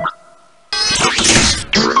out.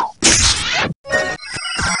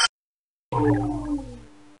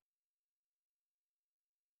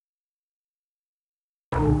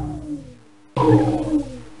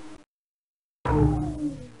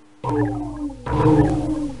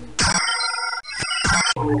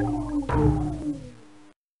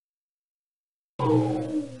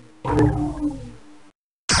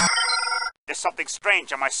 There's something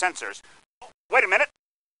strange on my sensors. Wait a minute.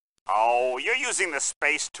 Oh, you're using the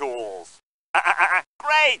space tools.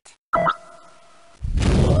 Great!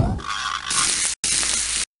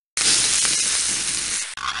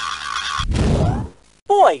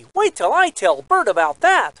 Boy, wait till I tell Bert about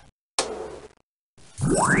that.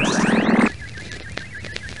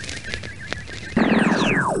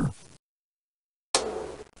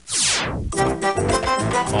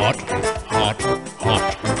 Hot, hot,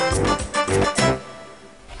 hot.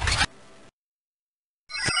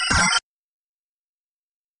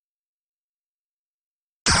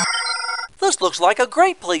 This looks like a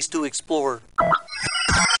great place to explore. Hey,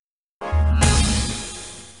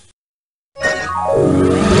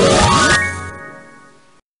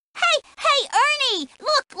 Ernie!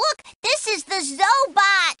 Look! This is the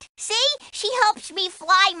Zobot! See? She helps me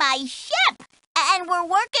fly my ship! And we're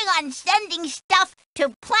working on sending stuff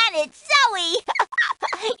to Planet Zoe!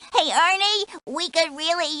 Hey, Ernie, we could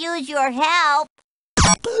really use your help.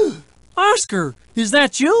 Oscar, is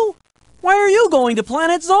that you? Why are you going to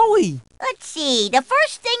Planet Zoe? Let's see, the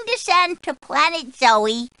first thing to send to Planet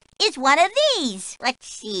Zoe is one of these. Let's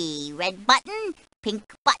see, red button,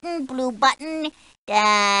 pink button, blue button,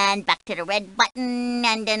 then back to the red button,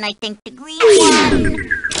 and then I think the green one,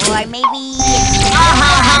 or maybe...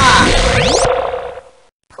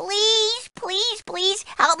 Please,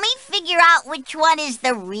 help me figure out which one is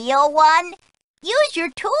the real one. Use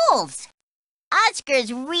your tools.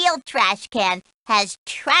 Oscar's real trash can has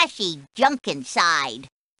trashy junk inside.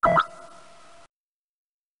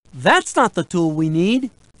 That's not the tool we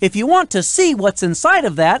need. If you want to see what's inside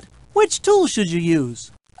of that, which tool should you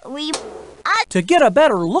use? To get a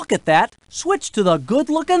better look at that, switch to the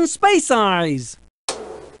good-looking space eyes.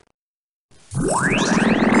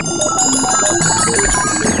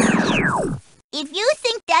 If you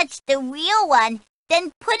think that's the real one,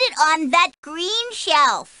 then put it on that green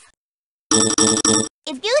shelf.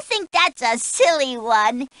 If you think that's a silly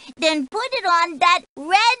one, then put it on that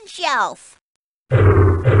red shelf.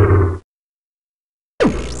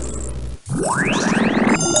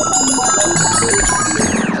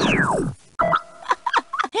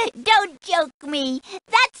 Don't joke me.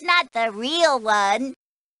 That's not the real one.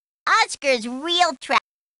 Oscar's real trash.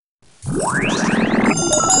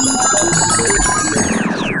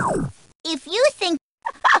 If you think...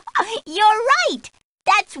 You're right!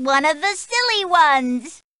 That's one of the silly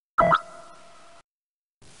ones.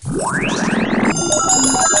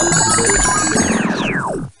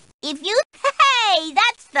 If you... Hey,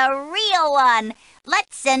 that's the real one.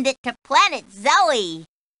 Let's send it to Planet Zoe.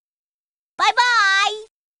 Bye-bye.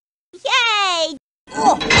 Yay!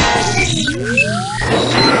 Oh.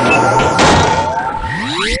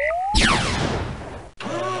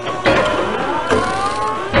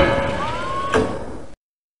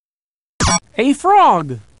 A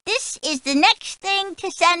frog. This is the next thing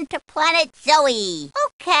to send to Planet Zoe.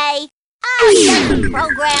 Okay, I'll just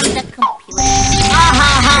program the computer.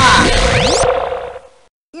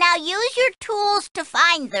 Now use your tools to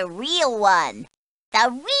find the real one. The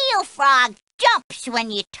real frog jumps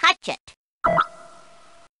when you touch it.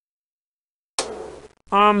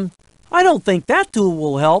 I don't think that tool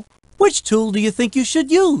will help. Which tool do you think you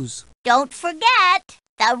should use? Don't forget,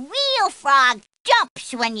 the real frog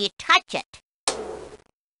jumps when you touch it.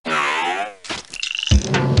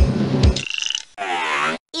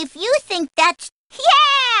 If you think that's...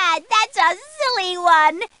 Yeah, that's a silly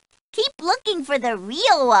one. Keep looking for the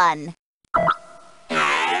real one.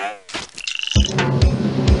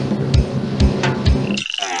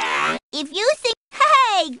 If you think...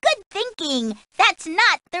 Hey, good thinking. That's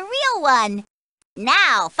not the real one.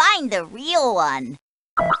 Now, find the real one.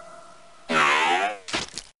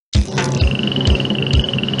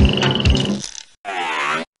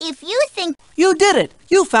 If you think... You did it!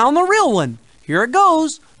 You found the real one. Here it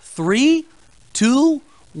goes. 3, 2,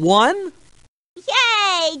 1.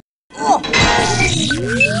 Yay! Oh.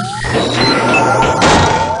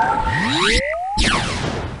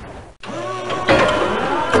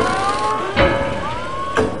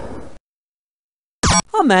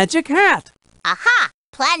 A magic hat. Aha!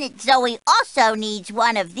 Planet Zoe also needs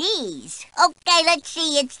one of these. Okay, let's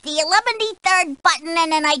see. It's the 73rd button,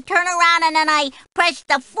 and then I turn around, and then I press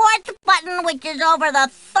the 4th button, which is over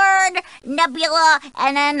the 3rd nebula,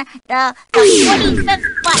 and then the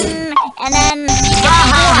 25th button, and then...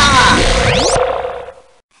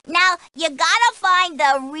 Now, you gotta find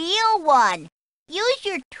the real one. Use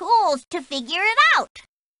your tools to figure it out.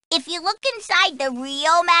 If you look inside the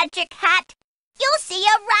real magic hat, you'll see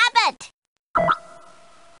a rabbit.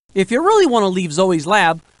 If you really want to leave Zoe's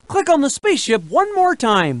lab, click on the spaceship one more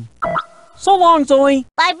time. So long, Zoe.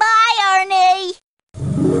 Bye-bye, Ernie.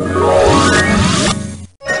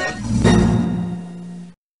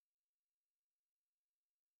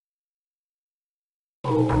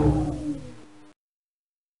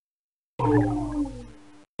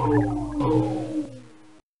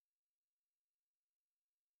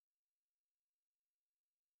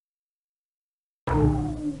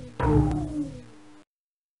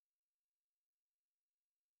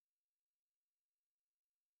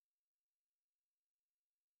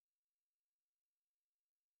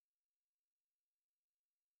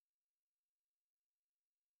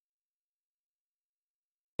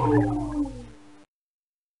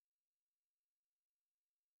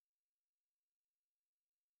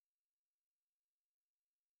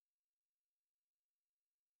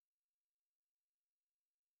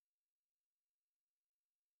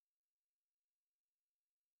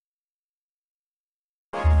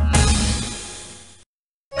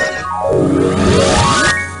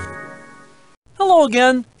 Hello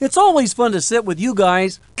again. It's always fun to sit with you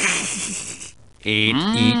guys. Eat,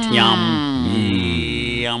 yum,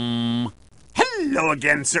 yum. Hello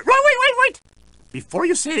again, sir. Wait. Before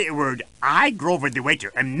you say a word, I, Grover the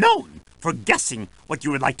waiter, am known for guessing what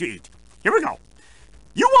you would like to eat. Here we go.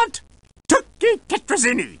 You want turkey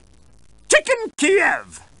tetrazzini, chicken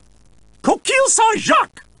Kiev, coquille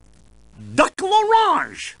Saint-Jacques, duck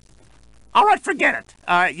l'orange. All right, forget it.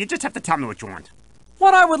 You just have to tell me what you want.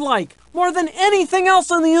 What I would like, more than anything else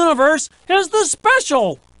in the universe, is the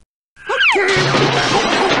special. Okay,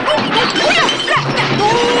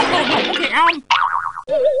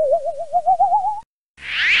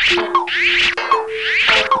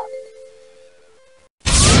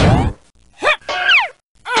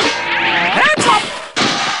 hands up!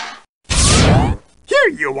 Here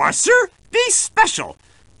you are, sir. The special.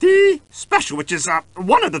 The special, which is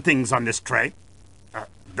one of the things on this tray.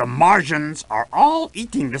 The Martians are all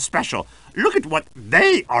eating the special. Look at what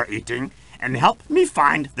they are eating and help me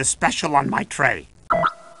find the special on my tray.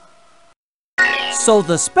 So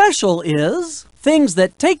the special is things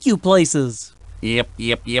that take you places. Yep.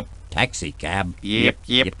 Taxi cab. Yep.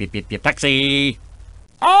 Taxi.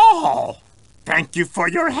 Oh, thank you for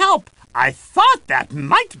your help. I thought that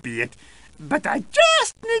might be it, but I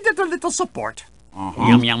just needed a little support.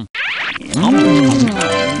 Yum.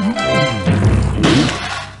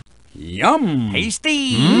 Yum.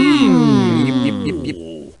 Tasty.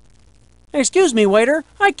 Excuse me, waiter.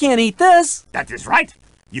 I can't eat this. That is right.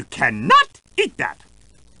 You cannot eat that.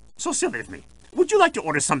 So silly of me. Would you like to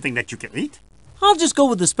order something that you can eat? I'll just go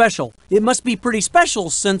with the special. It must be pretty special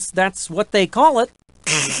since that's what they call it.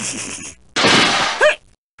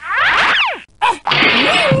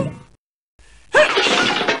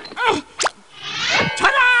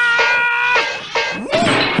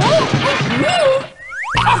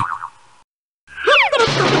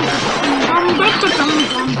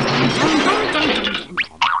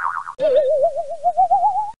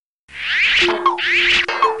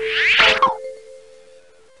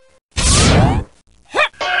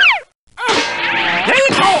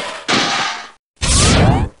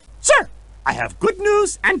 I have good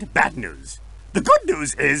news and bad news. The good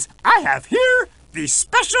news is I have here the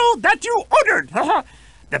special that you ordered.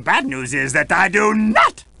 The bad news is that I do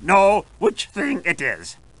not know which thing it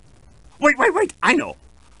is. Wait, I know.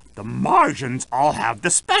 The Martians all have the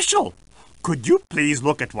special. Could you please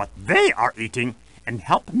look at what they are eating and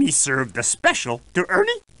help me serve the special to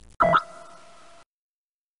Ernie?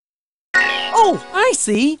 Oh, I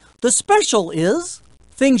see. The special is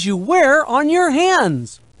things you wear on your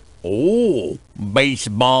hands. Oh,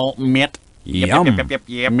 baseball mitt. Yum.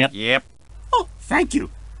 Yep. Oh, thank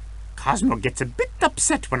you. Cosmo gets a bit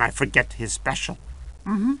upset when I forget his special.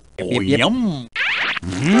 Oh, yum.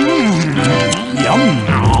 Yum.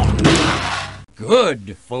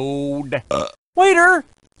 Good food. Waiter,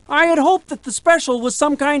 I had hoped that the special was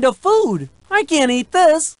some kind of food. I can't eat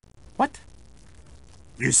this. What?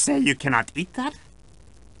 You say you cannot eat that?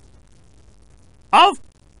 Of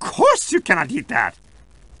course you cannot eat that.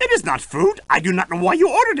 It is not food. I do not know why you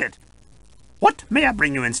ordered it. What may I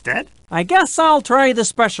bring you instead? I guess I'll try the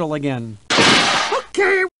special again.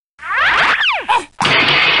 Okay.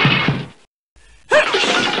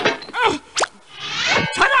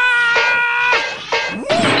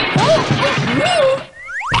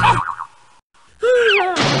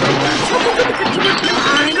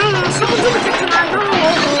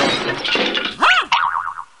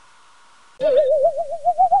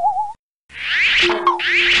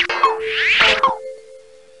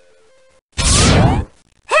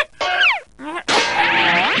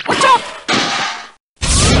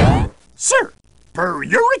 Sir, per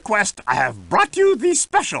your request, I have brought you the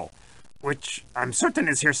special, which I'm certain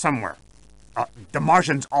is here somewhere. The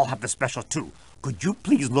Martians all have the special too. Could you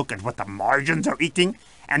please look at what the Martians are eating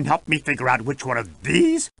and help me figure out which one of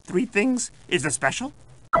these three things is the special?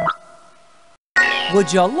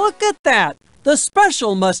 Would you look at that? The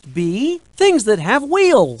special must be things that have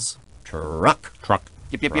wheels. Truck.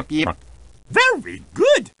 Yep. Very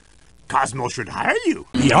good. Cosmo should hire you.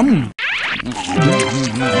 Yum.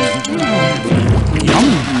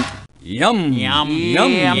 Yum.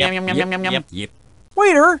 Yep.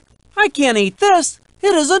 Waiter, I can't eat this.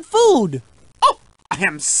 It isn't food. Oh, I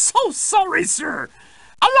am so sorry, sir.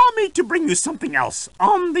 Allow me to bring you something else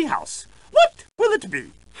on the house. What will it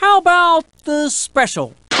be? How about the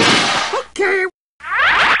special? Okay.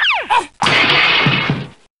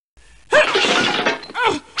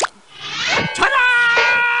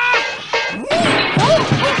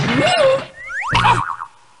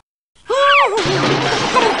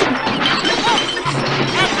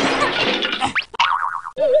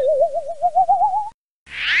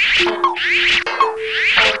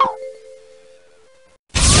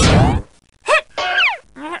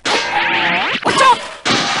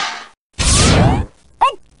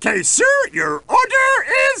 Okay, sir, your order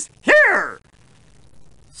is here.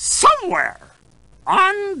 Somewhere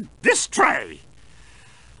on this tray.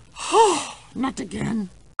 Oh, not again.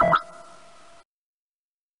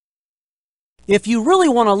 If you really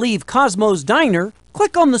want to leave Cosmo's Diner,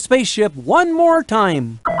 click on the spaceship one more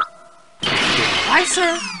time. Hi,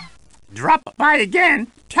 sir. Drop by again.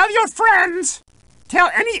 Tell your friends. Tell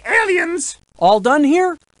any aliens. All done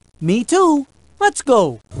here? Me too. Let's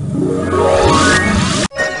go.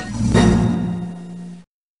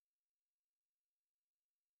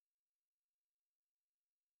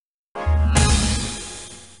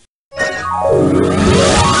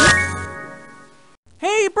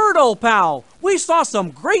 Hey, Bert, old pal. We saw some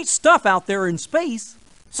great stuff out there in space.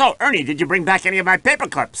 So, Ernie, did you bring back any of my paper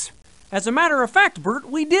clips? As a matter of fact, Bert,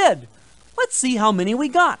 we did. Let's see how many we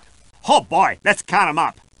got. Oh, boy, let's count them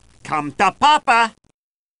up. Come to Papa.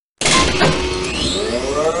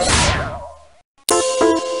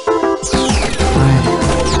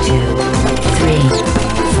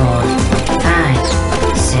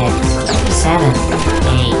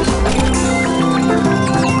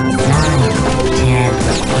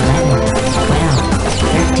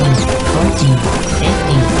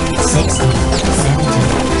 15, 16,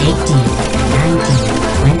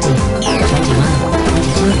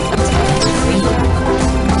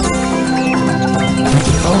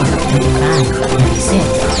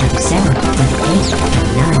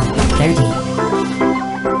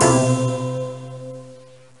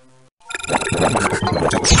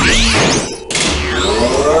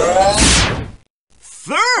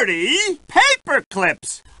 $30 paper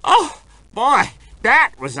clips! Oh, boy,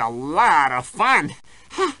 that was a lot of fun.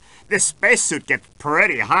 This spacesuit gets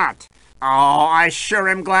pretty hot. Oh, I sure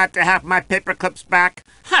am glad to have my paper clips back.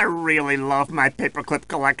 I really love my paperclip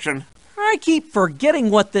collection. I keep forgetting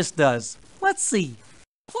what this does. Let's see.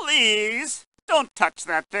 Please, don't touch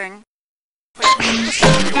that thing.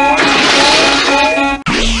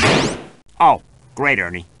 Oh, great,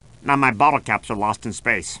 Ernie. Now my bottle caps are lost in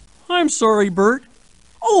space. I'm sorry, Bert.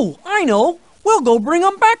 Oh, I know. We'll go bring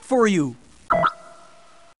them back for you.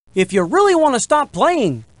 If you really want to stop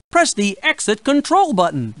playing, press the exit control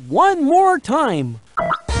button one more time.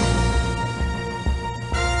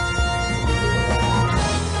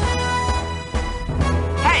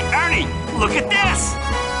 Hey, Ernie, look at this.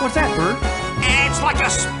 What's that, Bert? It's like a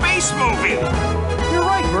space movie. You're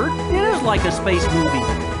right, Bert. It is like a space movie.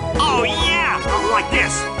 Oh, yeah, like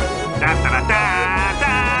this. Da da da da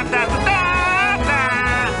da da da da.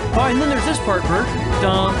 Oh, and then there's this part, Bert.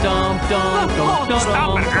 Dum dum dum dum dum.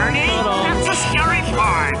 Stop it, Ernie. That's a scary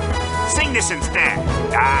part. Sing this instead.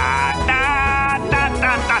 Da da da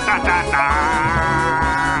da da da da da.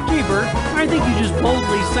 Gee, Bert, I think you just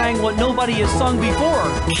boldly sang what nobody has sung before.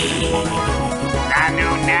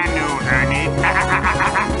 Nanu, nanu, Ernie.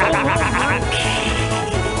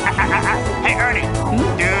 Hey, Ernie. Do,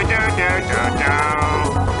 do, do, do, do.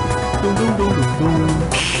 Dum dum dum dum dum.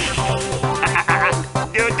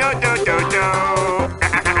 Do, do, do, do, do.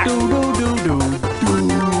 Do do do do do.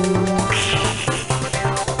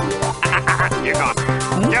 Here goes.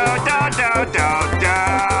 Do, do, do, do, do.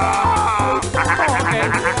 Okay.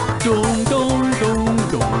 Dum dum dum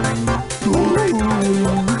dum.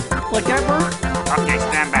 Like that, Bert? Okay,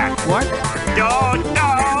 stand back. What? Do, do,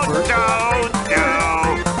 do, do.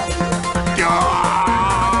 Do.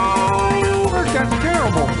 Bert, that's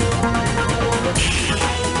terrible.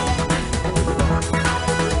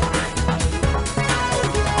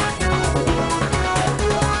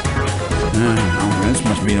 This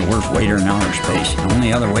must be the worst waiter in outer space. The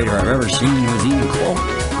only other waiter I've ever seen was Encore.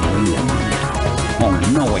 Wait a minute. Oh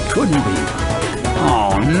no, it couldn't be.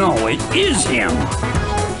 Oh no, it is him.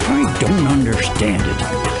 I don't understand it.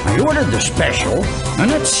 I ordered the special, and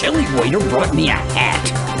that silly waiter brought me a hat.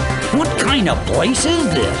 What kind of place is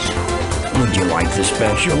this? Would you like the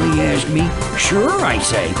special, he asked me. Sure, I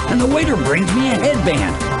say, and the waiter brings me a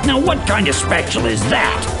headband. Now what kind of special is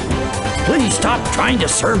that? Please stop trying to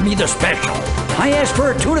serve me the special. I asked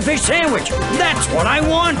for a tuna fish sandwich. That's what I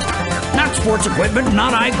want. Not sports equipment,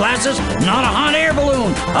 not eyeglasses, not a hot air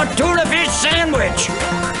balloon. A tuna fish sandwich.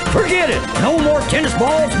 Forget it. No more tennis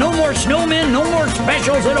balls, no more snowmen, no more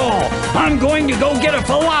specials at all. I'm going to go get a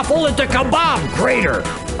falafel at the kebab crater.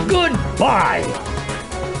 Goodbye.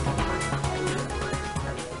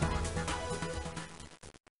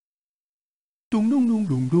 Dum dum dum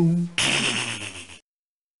dum dum.